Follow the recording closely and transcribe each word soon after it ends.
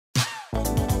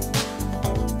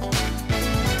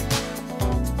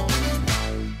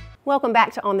Welcome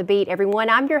back to On the Beat, everyone.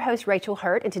 I'm your host, Rachel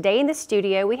Hurt, and today in the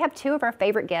studio we have two of our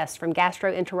favorite guests from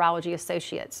Gastroenterology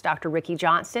Associates, Dr. Ricky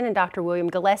Johnston and Dr. William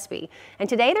Gillespie. And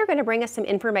today they're going to bring us some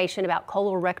information about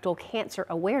colorectal cancer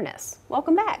awareness.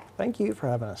 Welcome back. Thank you for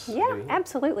having us. Yeah,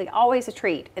 absolutely. Always a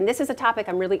treat. And this is a topic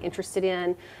I'm really interested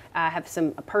in. I have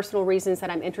some personal reasons that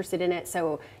I'm interested in it.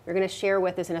 So you're going to share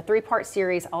with us in a three-part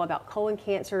series all about colon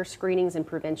cancer, screenings, and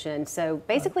prevention. So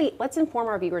basically, let's inform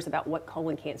our viewers about what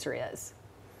colon cancer is.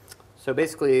 So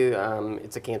basically,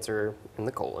 it's a cancer in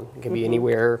the colon. It can be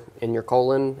anywhere in your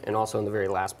colon and also in the very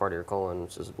last part of your colon,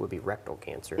 which would be rectal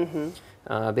cancer.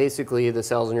 Basically, the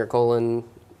cells in your colon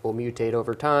will mutate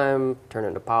over time, turn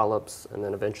into polyps, and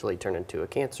then eventually turn into a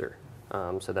cancer.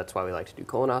 So that's why we like to do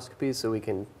colonoscopies, so we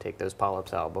can take those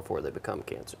polyps out before they become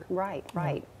cancer. Right,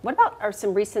 right. What about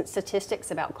some recent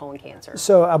statistics about colon cancer?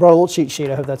 So I brought a little cheat sheet.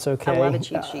 I hope that's okay. I love a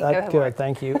cheat sheet. Go ahead. Good,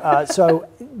 thank you. So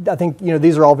I think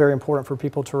these are all very important for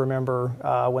people to remember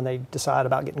when they decide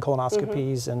about getting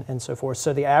colonoscopies and so forth.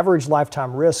 So the average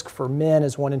lifetime risk for men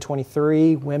is 1 in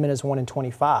 23, women is 1 in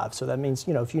 25. So that means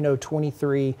if you know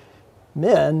 23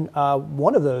 men,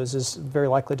 one of those is very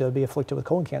likely to be afflicted with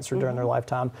colon cancer during their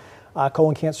lifetime.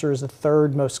 Colon cancer is the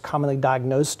third most commonly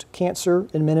diagnosed cancer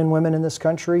in men and women in this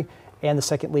country, and the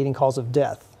second leading cause of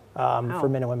death for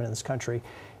men and women in this country.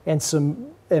 And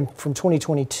from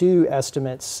 2022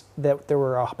 estimates that there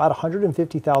were about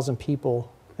 150,000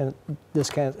 people in this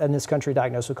country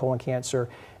diagnosed with colon cancer,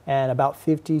 and about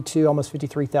almost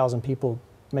 53,000 people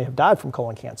may have died from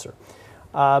colon cancer.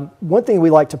 One thing we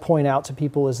like to point out to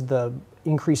people is the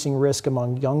increasing risk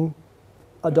among young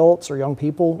adults or young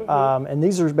people, and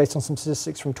these are based on some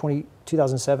statistics from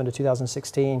 2007 to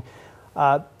 2016.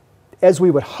 As we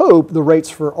would hope, the rates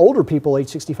for older people, age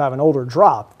 65 and older,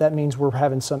 drop. That means we're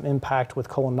having some impact with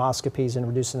colonoscopies and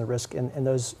reducing the risk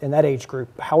in that age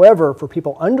group. However, for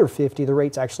people under 50, the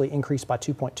rates actually increased by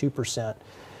 2.2%.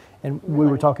 And we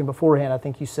were talking beforehand, I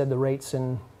think you said the rates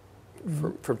in...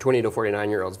 From 20 to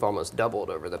 49-year-olds have almost doubled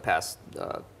over the past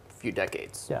few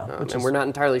decades. Yeah, and we're not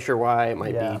entirely sure why. It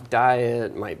might be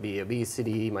diet, might be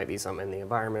obesity, might be something in the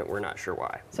environment. We're not sure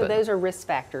why. So those are risk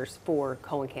factors for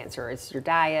colon cancer. It's your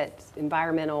diet,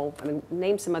 environmental. I mean,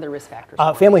 name some other risk factors.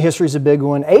 Family history is a big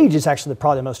one. Age is actually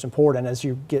probably the most important, as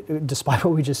you get, despite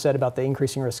what we just said about the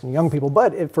increasing risk in young people.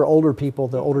 But for older people,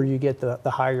 the older you get, the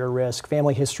higher your risk.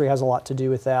 Family history has a lot to do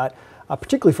with that.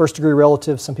 Particularly first-degree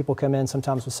relatives. Some people come in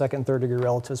sometimes with second and third-degree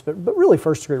relatives, but really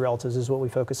first-degree relatives is what we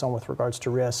focus on with regards to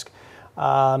risk.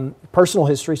 Personal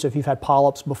history, so if you've had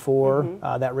polyps before,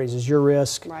 that raises your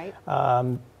risk. Right.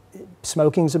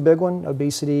 Smoking's a big one,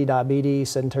 obesity, diabetes,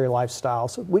 sedentary lifestyle.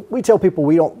 So we tell people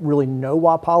we don't really know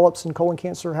why polyps and colon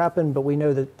cancer happen, but we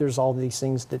know that there's all these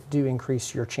things that do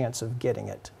increase your chance of getting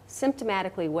it.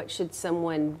 Symptomatically, what should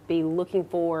someone be looking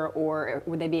for, or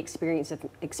would they be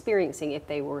experiencing if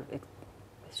they were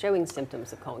showing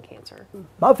symptoms of colon cancer?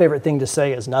 My favorite thing to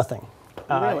say is nothing.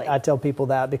 Really? I tell people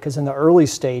that because in the early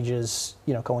stages,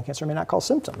 colon cancer may not cause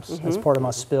symptoms. That's part of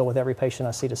my spiel with every patient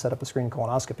I see to set up a screening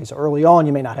colonoscopy. So early on,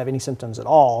 you may not have any symptoms at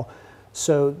all.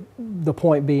 So the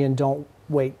point being, don't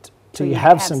wait till you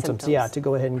have symptoms. Yeah, to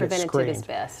go ahead and get screened. Preventative is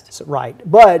best. So, right,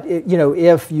 but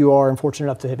if you are unfortunate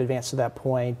enough to have advanced to that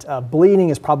point,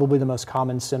 bleeding is probably the most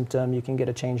common symptom. You can get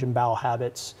a change in bowel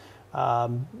habits,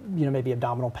 maybe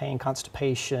abdominal pain,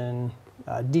 constipation,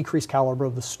 decreased caliber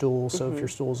of the stool. So if your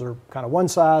stools are kind of one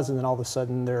size and then all of a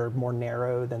sudden they're more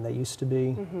narrow than they used to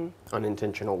be.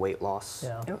 Unintentional weight loss.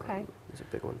 Yeah. Okay. Is a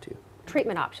big one too.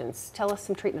 Treatment options. Tell us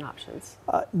some treatment options.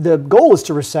 The goal is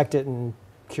to resect it and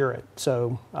cure it.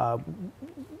 So,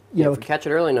 if we catch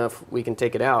it early enough, we can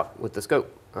take it out with the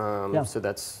scope. So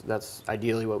that's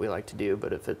ideally what we like to do.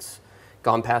 But if it's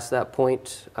gone past that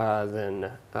point,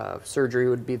 then surgery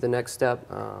would be the next step,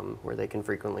 where they can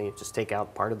frequently just take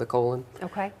out part of the colon.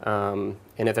 Okay. And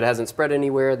if it hasn't spread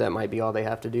anywhere, that might be all they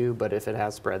have to do. But if it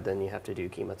has spread, then you have to do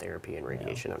chemotherapy and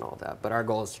radiation and all that. But our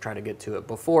goal is to try to get to it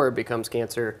before it becomes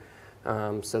cancer,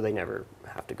 so they never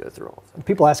have to go through all of that.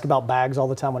 People ask about bags all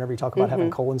the time whenever you talk about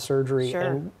having colon surgery. Sure.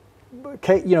 And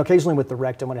occasionally with the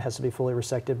rectum when it has to be fully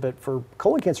resected, but for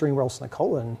colon cancer anywhere else in the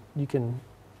colon, you can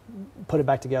put it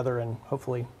back together and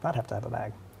hopefully not have to have a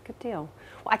bag. Good deal.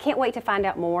 Well, I can't wait to find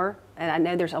out more, and I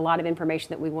know there's a lot of information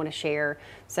that we want to share,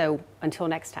 so until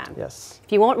next time. Yes.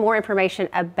 If you want more information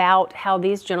about how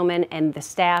these gentlemen and the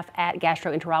staff at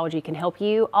Gastroenterology can help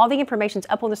you, all the information's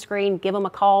up on the screen. Give them a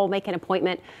call, make an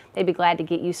appointment. They'd be glad to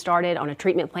get you started on a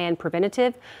treatment plan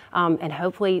preventative, and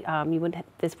hopefully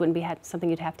this wouldn't be something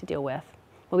you'd have to deal with.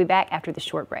 We'll be back after this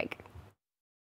short break.